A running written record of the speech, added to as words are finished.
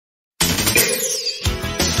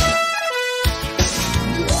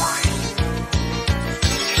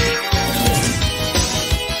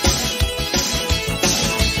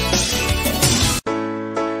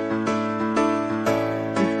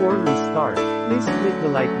Please click the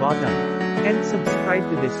like button and subscribe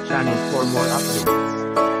to this channel for more updates.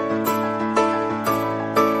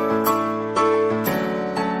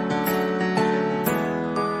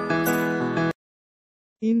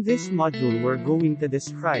 In this module we're going to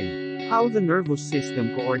describe how the nervous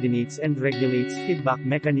system coordinates and regulates feedback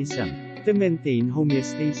mechanism to maintain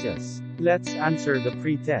homeostasis. Let's answer the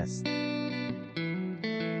pre-test.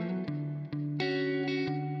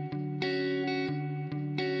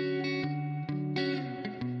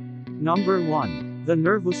 Number 1. The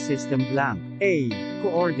nervous system blank. A.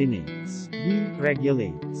 Coordinates. B.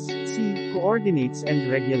 Regulates. C. Coordinates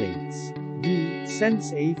and regulates. D.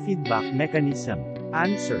 Sends a feedback mechanism.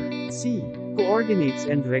 Answer. C. Coordinates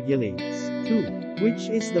and regulates. 2. Which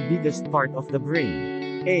is the biggest part of the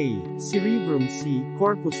brain? A. Cerebrum. C.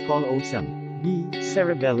 Corpus callosum. B.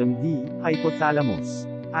 Cerebellum. D. Hypothalamus.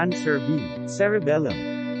 Answer B.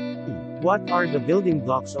 Cerebellum. What are the building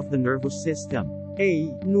blocks of the nervous system?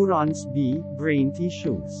 A. Neurons. B. Brain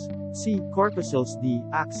tissues. C. Corpuscles. D.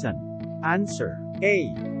 Axon. Answer.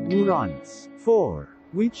 A. Neurons. 4.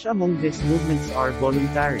 Which among these movements are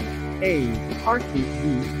voluntary? A. Heartbeat.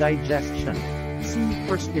 B. Digestion. C.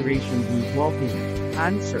 Perspiration. D. Walking.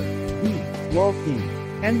 Answer. B. Walking.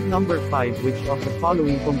 And number 5. Which of the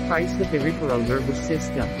following comprise the peripheral nervous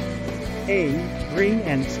system? A. Brain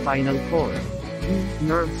and spinal cord. B.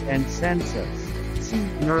 Nerves and senses. C.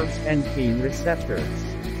 Nerves and pain receptors.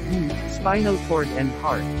 D. Spinal cord and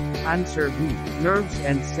heart. Answer B. Nerves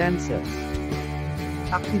and senses.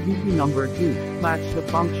 Activity number 2. Match the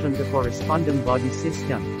function to corresponding body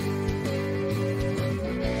system.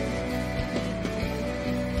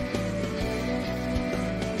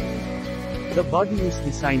 The body is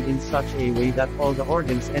designed in such a way that all the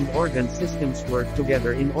organs and organ systems work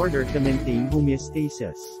together in order to maintain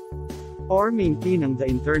homeostasis, or maintaining the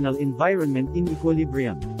internal environment in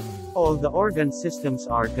equilibrium. All the organ systems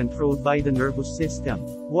are controlled by the nervous system,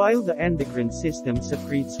 while the endocrine system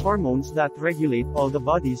secretes hormones that regulate all the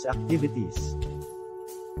body's activities.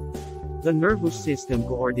 The nervous system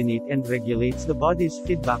coordinates and regulates the body's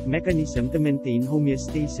feedback mechanism to maintain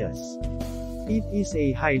homeostasis. It is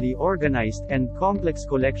a highly organized and complex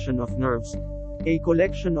collection of nerves, a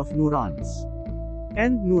collection of neurons,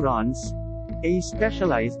 and neurons, a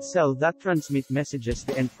specialized cell that transmit messages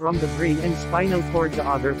to and from the brain and spinal cord to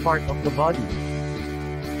other part of the body.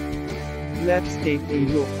 Let's take a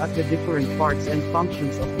look at the different parts and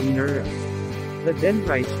functions of a nerve. The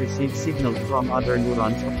dendrites receive signals from other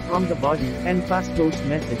neurons or from the body, and pass those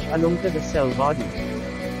messages along to the cell body.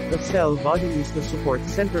 The cell body is the support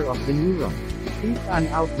center of the neuron. If an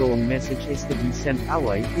outgoing message is to be sent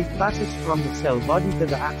away, it passes from the cell body to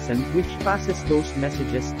the axon, which passes those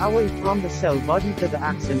messages away from the cell body to the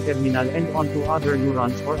axon terminal and onto other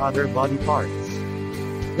neurons or other body parts.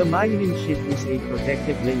 The myelin sheath is a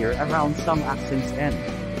protective layer around some axons and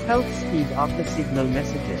helps speed up the signal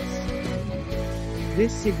messages.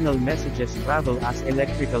 These signal messages travel as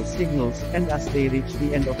electrical signals, and as they reach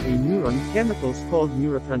the end of a neuron, chemicals called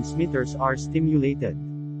neurotransmitters are stimulated.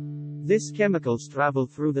 These chemicals travel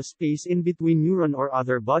through the space in between neuron or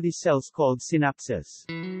other body cells called synapses.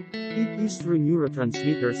 It is through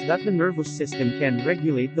neurotransmitters that the nervous system can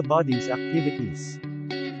regulate the body's activities.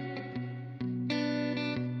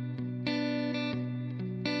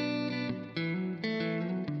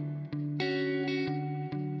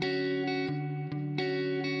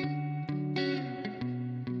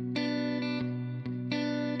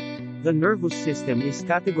 The nervous system is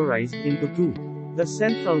categorized into two. The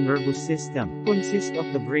central nervous system consists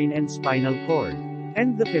of the brain and spinal cord,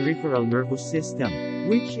 and the peripheral nervous system,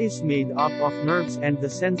 which is made up of nerves and the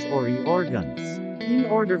sensory organs. In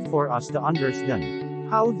order for us to understand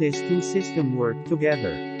how these two systems work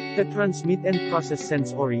together to transmit and process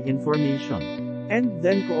sensory information, and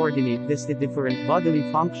then coordinate these different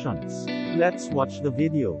bodily functions, let's watch the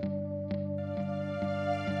video.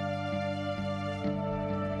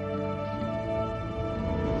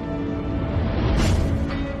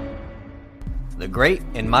 The great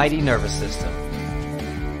and mighty nervous system,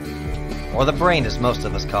 or the brain as most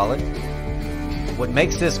of us call it. What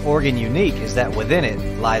makes this organ unique is that within it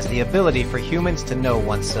lies the ability for humans to know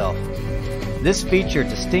oneself. This feature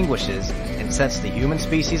distinguishes and sets the human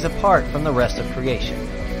species apart from the rest of creation.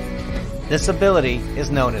 This ability is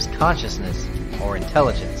known as consciousness or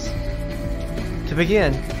intelligence. To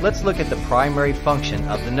begin, let's look at the primary function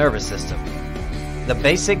of the nervous system. The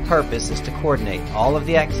basic purpose is to coordinate all of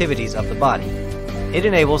the activities of the body. It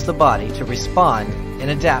enables the body to respond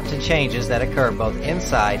and adapt to changes that occur both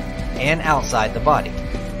inside and outside the body.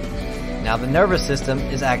 Now, the nervous system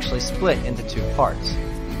is actually split into two parts: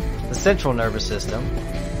 the central nervous system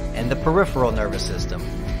and the peripheral nervous system.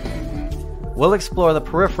 We'll explore the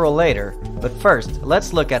peripheral later, but first,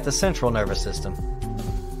 let's look at the central nervous system.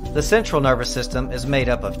 The central nervous system is made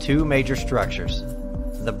up of two major structures,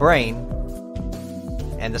 the brain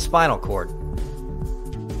and the spinal cord.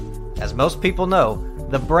 As most people know,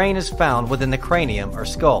 the brain is found within the cranium or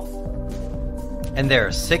skull, and there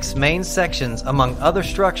are 6 main sections among other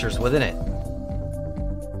structures within it.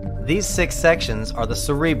 These 6 sections are the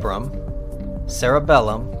cerebrum,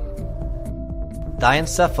 cerebellum,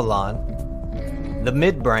 diencephalon, the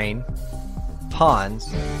midbrain,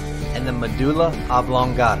 pons, and the medulla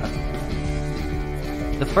oblongata.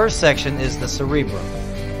 The first section is the cerebrum.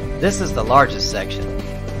 This is the largest section.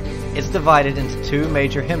 It's divided into 2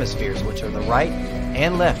 major hemispheres, which are the right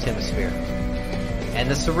and left hemisphere. And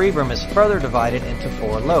the cerebrum is further divided into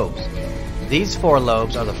 4 lobes. These 4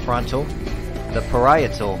 lobes are the frontal, the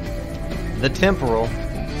parietal, the temporal,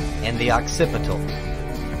 and the occipital.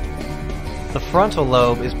 The frontal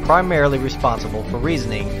lobe is primarily responsible for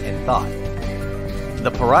reasoning and thought.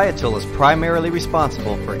 The parietal is primarily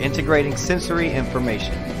responsible for integrating sensory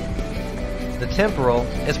information. The temporal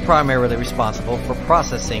is primarily responsible for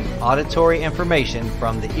processing auditory information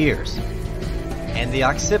from the ears. And the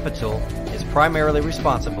occipital is primarily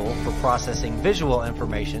responsible for processing visual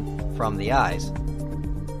information from the eyes.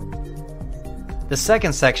 The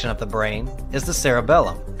second section of the brain is the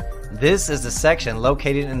cerebellum. This is the section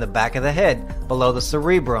located in the back of the head, below the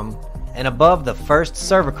cerebrum, and above the first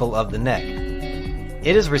cervical of the neck.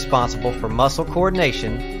 It is responsible for muscle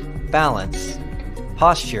coordination, balance,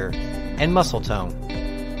 posture, and muscle tone.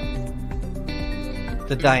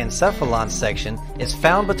 The diencephalon section is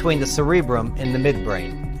found between the cerebrum and the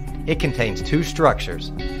midbrain. It contains 2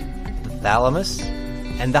 structures, the thalamus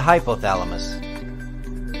and the hypothalamus.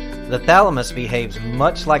 The thalamus behaves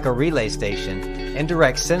much like a relay station and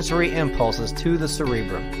directs sensory impulses to the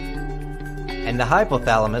cerebrum. And the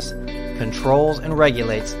hypothalamus controls and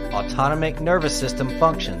regulates autonomic nervous system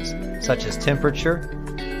functions such as temperature,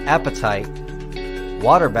 appetite,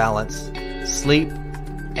 water balance, sleep,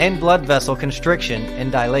 and blood vessel constriction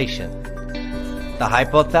and dilation. The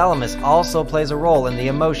hypothalamus also plays a role in the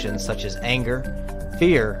emotions such as anger,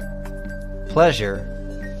 fear, pleasure,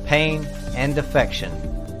 pain, and affection.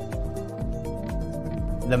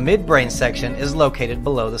 The midbrain section is located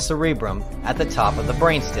below the cerebrum at the top of the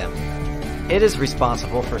brainstem. It is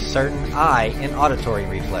responsible for certain eye and auditory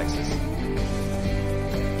reflexes.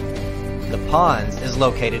 The pons is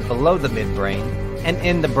located below the midbrain and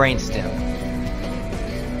in the brainstem.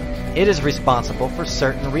 It is responsible for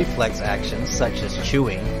certain reflex actions such as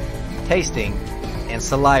chewing, tasting, and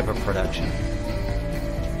saliva production.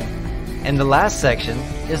 And the last section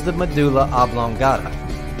is the medulla oblongata.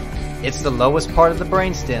 It's the lowest part of the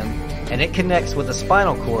brainstem, and it connects with the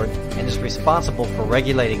spinal cord and is responsible for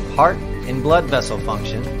regulating heart and blood vessel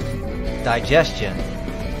function, digestion,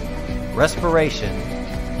 respiration,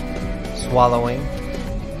 swallowing,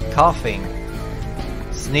 coughing,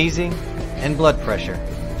 sneezing, and blood pressure.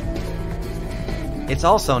 It's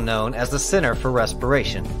also known as the center for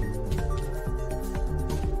respiration.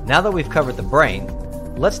 Now that we've covered the brain,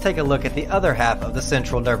 let's take a look at the other half of the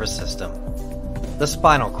central nervous system, the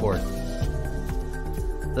spinal cord.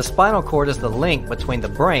 The spinal cord is the link between the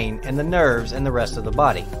brain and the nerves and the rest of the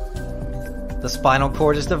body. The spinal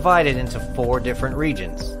cord is divided into 4 different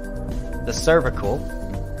regions: the cervical,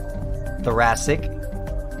 thoracic,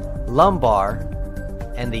 lumbar,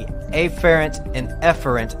 and the afferent and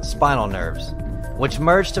efferent spinal nerves, which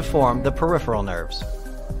merge to form the peripheral nerves.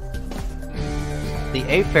 The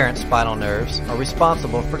afferent spinal nerves are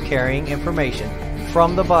responsible for carrying information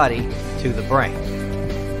from the body to the brain.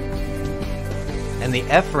 And the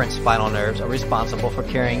efferent spinal nerves are responsible for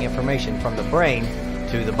carrying information from the brain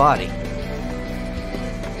to the body.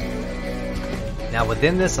 Now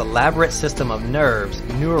within this elaborate system of nerves,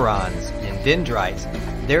 neurons, and dendrites,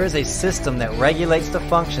 there is a system that regulates the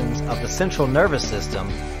functions of the central nervous system,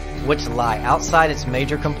 which lie outside its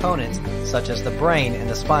major components such as the brain and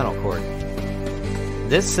the spinal cord.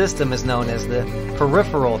 This system is known as the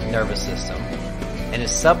peripheral nervous system and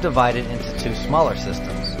is subdivided into 2 smaller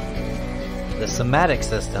systems: the somatic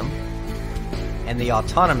system and the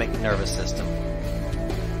autonomic nervous system.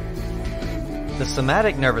 The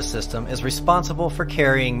somatic nervous system is responsible for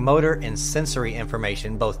carrying motor and sensory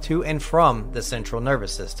information both to and from the central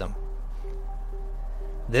nervous system.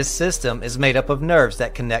 This system is made up of nerves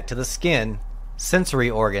that connect to the skin, sensory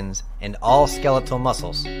organs, and all skeletal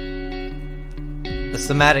muscles. The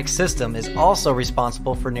somatic system is also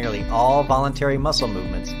responsible for nearly all voluntary muscle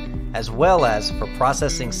movements, as well as for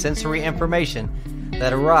processing sensory information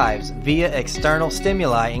that arrives via external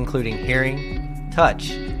stimuli including hearing,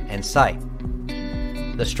 touch, and sight.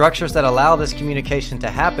 The structures that allow this communication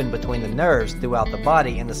to happen between the nerves throughout the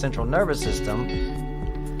body and the central nervous system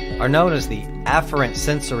are known as the afferent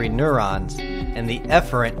sensory neurons and the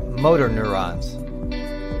efferent motor neurons.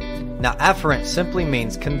 Now, afferent simply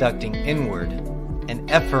means conducting inward, and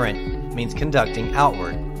efferent means conducting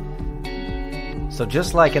outward. So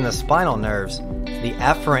just like in the spinal nerves, the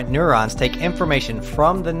afferent neurons take information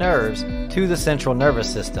from the nerves to the central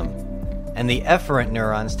nervous system, and the efferent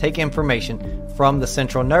neurons take information from the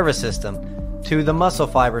central nervous system to the muscle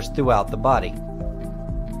fibers throughout the body.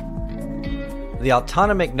 The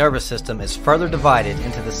autonomic nervous system is further divided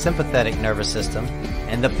into the sympathetic nervous system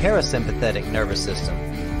and the parasympathetic nervous system.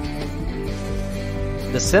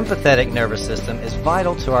 The sympathetic nervous system is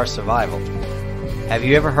vital to our survival. Have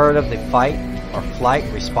you ever heard of the fight or flight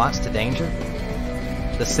response to danger?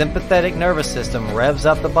 The sympathetic nervous system revs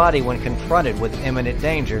up the body when confronted with imminent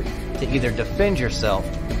danger to either defend yourself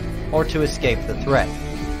or to escape the threat.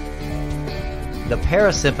 The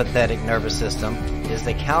parasympathetic nervous system is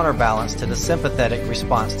the counterbalance to the sympathetic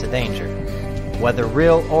response to danger, whether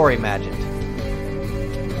real or imagined.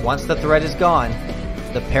 Once the threat is gone,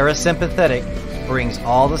 the parasympathetic brings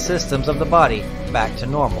all the systems of the body back to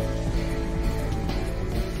normal.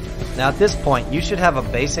 Now at this point, you should have a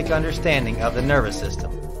basic understanding of the nervous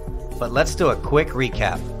system, but let's do a quick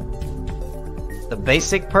recap. The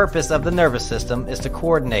basic purpose of the nervous system is to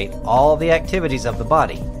coordinate all the activities of the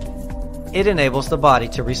body. It enables the body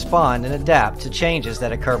to respond and adapt to changes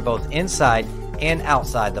that occur both inside and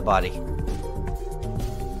outside the body.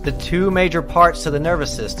 The two major parts to the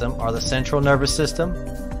nervous system are the central nervous system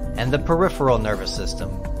and the peripheral nervous system.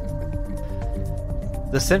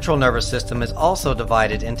 The central nervous system is also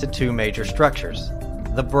divided into two major structures,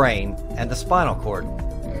 the brain and the spinal cord.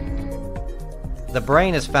 The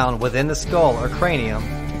brain is found within the skull or cranium,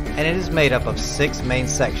 and it is made up of 6 main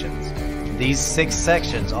sections. These 6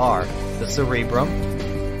 sections are the cerebrum,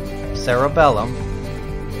 cerebellum,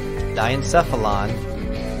 diencephalon,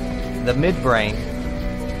 the midbrain,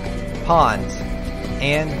 pons,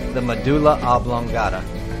 and the medulla oblongata.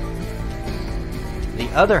 The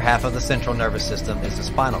other half of the central nervous system is the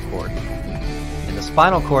spinal cord. And the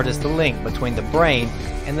spinal cord is the link between the brain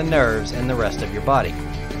and the nerves and the rest of your body.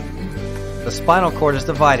 The spinal cord is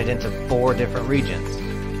divided into 4 different regions: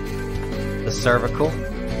 the cervical,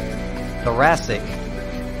 thoracic,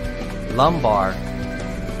 lumbar,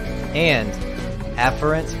 and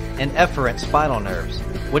afferent and efferent spinal nerves,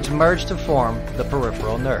 which merge to form the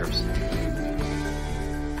peripheral nerves.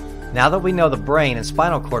 Now that we know the brain and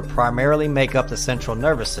spinal cord primarily make up the central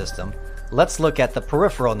nervous system, let's look at the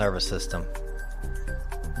peripheral nervous system.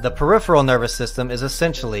 The peripheral nervous system is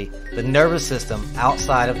essentially the nervous system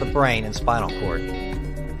outside of the brain and spinal cord.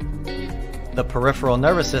 The peripheral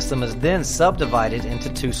nervous system is then subdivided into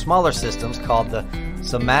 2 smaller systems called the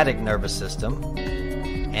somatic nervous system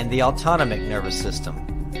and the autonomic nervous system.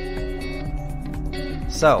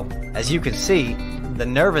 So, as you can see, the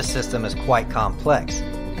nervous system is quite complex,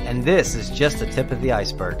 and this is just the tip of the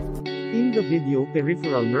iceberg. In the video,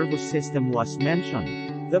 peripheral nervous system was mentioned.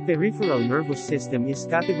 The peripheral nervous system is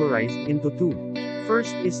categorized into 2.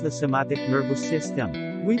 First is the somatic nervous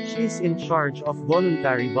system, which is in charge of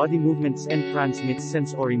voluntary body movements and transmits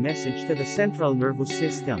sensory message to the central nervous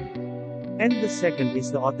system. And the second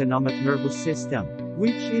is the autonomic nervous system,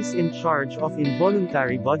 which is in charge of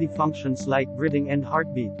involuntary body functions like breathing and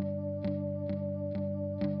heartbeat.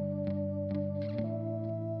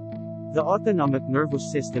 The autonomic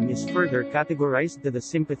nervous system is further categorized to the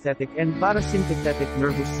sympathetic and parasympathetic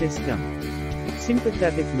nervous system.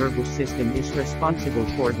 Sympathetic nervous system is responsible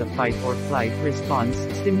for the fight or flight response,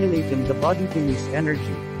 stimulating the body to use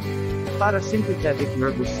energy. Parasympathetic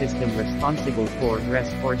nervous system responsible for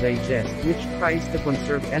rest or digest, which tries to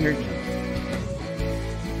conserve energy.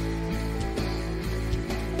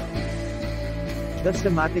 The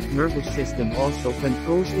somatic nervous system also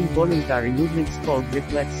controls involuntary movements called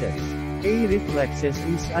reflexes. A reflexes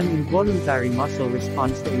is an involuntary muscle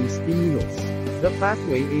response to a stimulus. The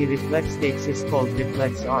pathway a reflex takes is called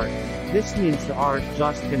reflex arc. This means the arc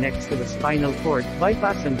just connects to the spinal cord,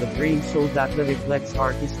 bypassing the brain so that the reflex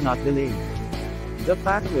arc is not delayed. The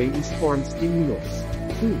pathway is formed stimulus.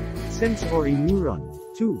 2. Sensory neuron.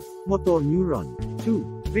 2. Motor neuron.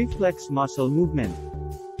 2. Reflex muscle movement.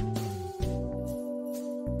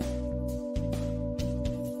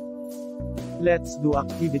 Let's do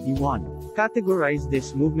activity 1. Categorize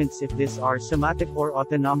these movements if these are somatic or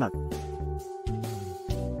autonomic.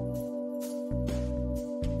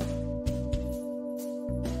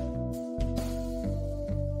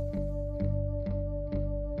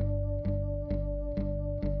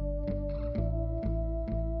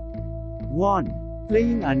 1.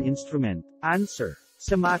 Playing an instrument. Answer.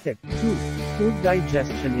 Somatic. 2. Food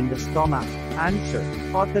digestion in the stomach. Answer.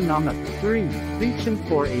 Autonomic. 3. Reaching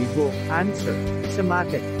for a book. Answer.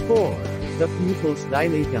 Somatic. 4. The pupils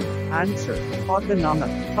dilating. Answer. Autonomic.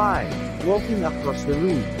 5. Walking across the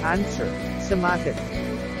room. Answer. Somatic.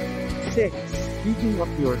 6. Beating of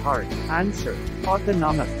your heart. Answer.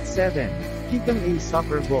 Autonomic. 7. Kicking a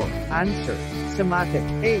soccer ball. Answer. Somatic.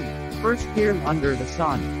 8. First term under the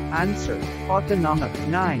sun. Answer. Autonomic.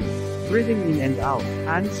 9. Breathing in and out.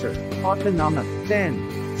 Answer. Autonomic.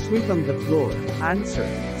 10. Sweeping the floor. Answer.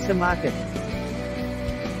 Somatic.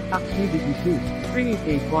 Activity 2. Create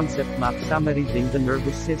a concept map summarizing the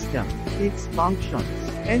nervous system, its functions,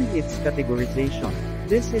 and its categorization.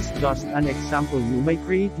 This is just an example. You may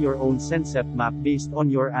create your own concept map based on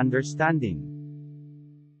your understanding.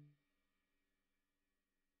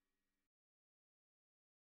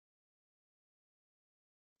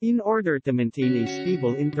 In order to maintain a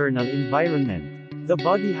stable internal environment, the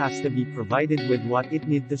body has to be provided with what it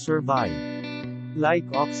needs to survive, like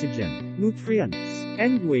oxygen, nutrients,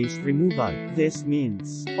 and waste removal. This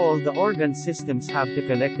means, all the organ systems have to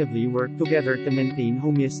collectively work together to maintain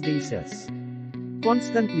homeostasis,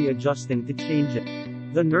 constantly adjusting to change it.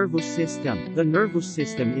 The nervous system. The nervous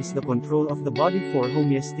system is the control of the body for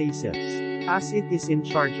homeostasis, as it is in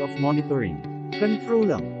charge of monitoring,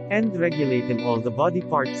 controlling, and regulating all the body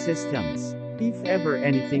part systems. If ever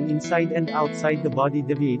anything inside and outside the body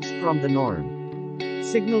deviates from the norm,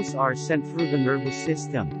 signals are sent through the nervous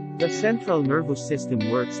system. The central nervous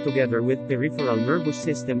system works together with peripheral nervous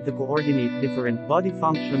system to coordinate different body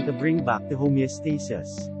function to bring back the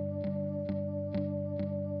homeostasis.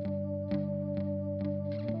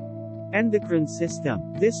 Endocrine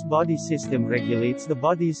system. This body system regulates the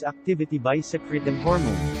body's activity by secreting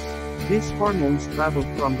hormones. These hormones travel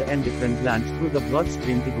from the endocrine glands through the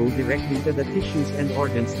bloodstream to go directly to the tissues and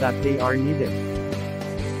organs that they are needed.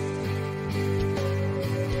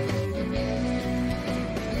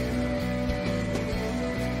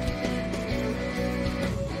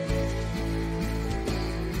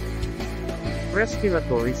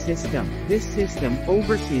 Respiratory system. This system,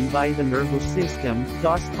 overseen by the nervous system,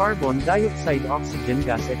 does carbon dioxide-oxygen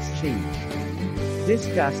gas exchange. This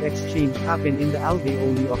gas exchange happens in the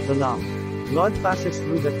alveoli of the lung. Blood passes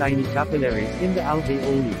through the tiny capillaries in the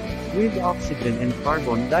alveoli, with oxygen and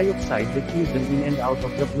carbon dioxide diffusing in and out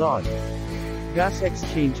of the blood. Gas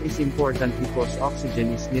exchange is important because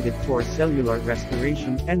oxygen is needed for cellular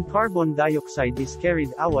respiration, and carbon dioxide is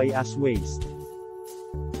carried away as waste.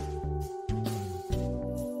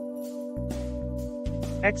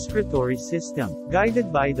 Excretory system.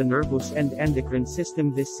 Guided by the nervous and endocrine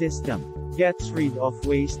system, this system gets rid of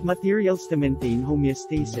waste materials to maintain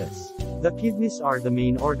homeostasis. The kidneys are the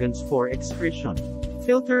main organs for excretion.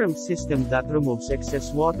 Filtering system that removes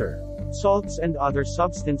excess water, salts and other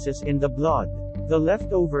substances in the blood. The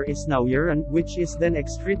leftover is now urine, which is then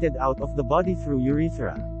excreted out of the body through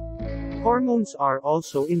urethra. Hormones are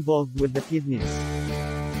also involved with the kidneys.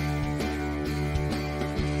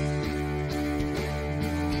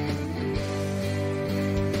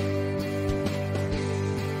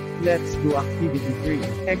 Let's do activity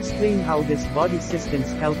 3. Explain how this body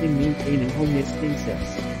systems help in maintaining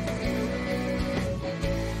homeostasis.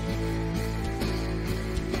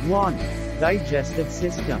 1. Digestive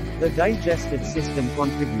system. The digestive system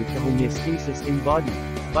contributes to homeostasis in body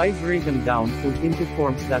by breaking down food into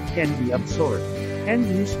forms that can be absorbed and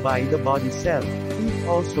used by the body cell. It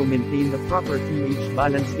also maintains the proper pH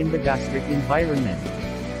balance in the gastric environment.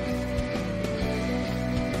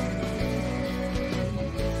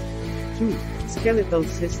 2. Skeletal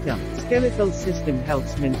system. Skeletal system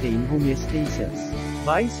helps maintain homeostasis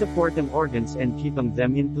by supporting organs and keeping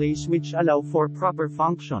them in place, which allow for proper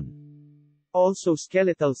function. Also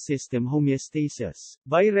skeletal system homeostasis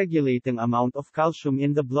by regulating amount of calcium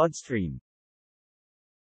in the bloodstream.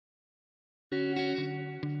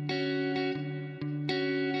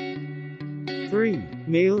 3.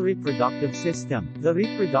 Male reproductive system. The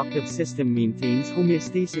reproductive system maintains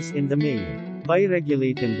homeostasis in the male by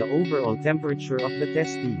regulating the overall temperature of the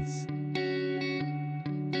testes.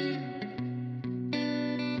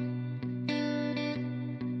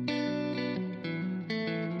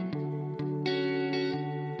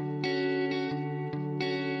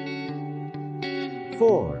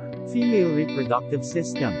 4. Female reproductive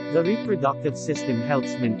system. The reproductive system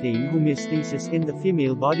helps maintain homeostasis in the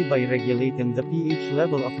female body by regulating the pH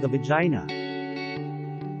level of the vagina.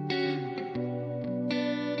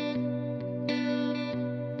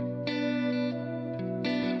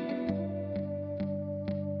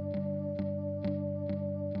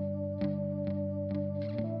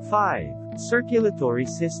 5. 5. Circulatory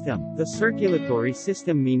system. The circulatory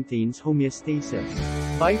system maintains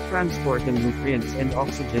homeostasis by transporting nutrients and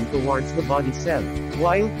oxygen towards the body cell,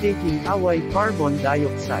 while taking away carbon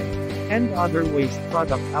dioxide and other waste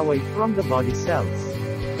product away from the body cells.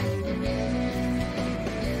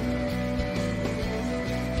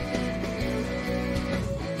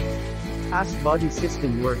 As body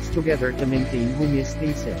system works together to maintain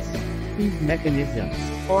homeostasis. Feed mechanisms,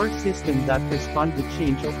 or system that respond to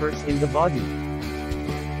change occurs in the body.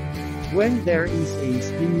 When there is a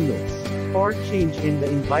stimulus, or change in the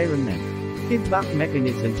environment, feedback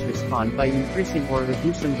mechanisms respond by increasing or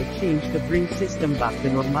reducing the change to bring system back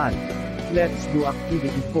to normal. Let's do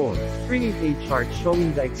activity 4. Create a chart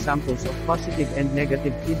showing the examples of positive and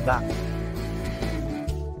negative feedback.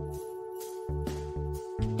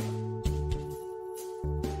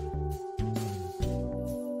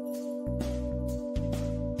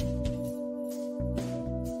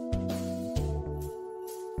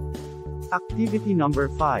 Activity number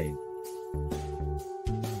 5.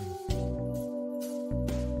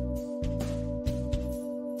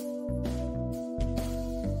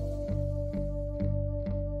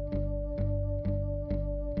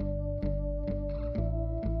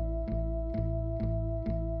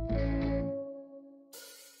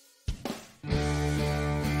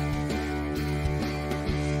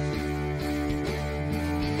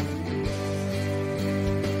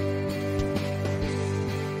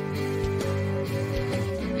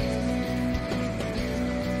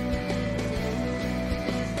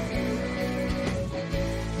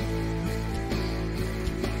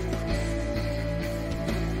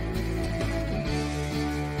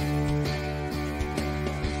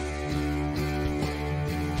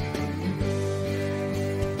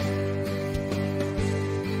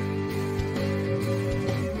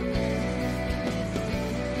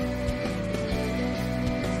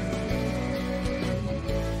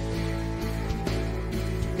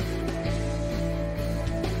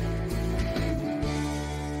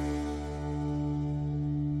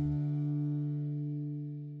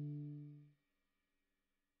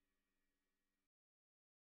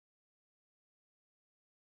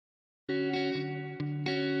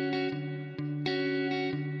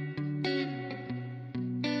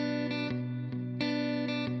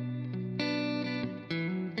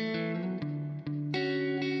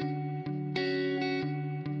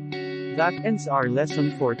 That ends our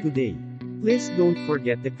lesson for today. Please don't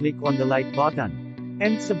forget to click on the like button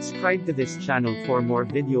and subscribe to this channel for more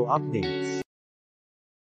video updates.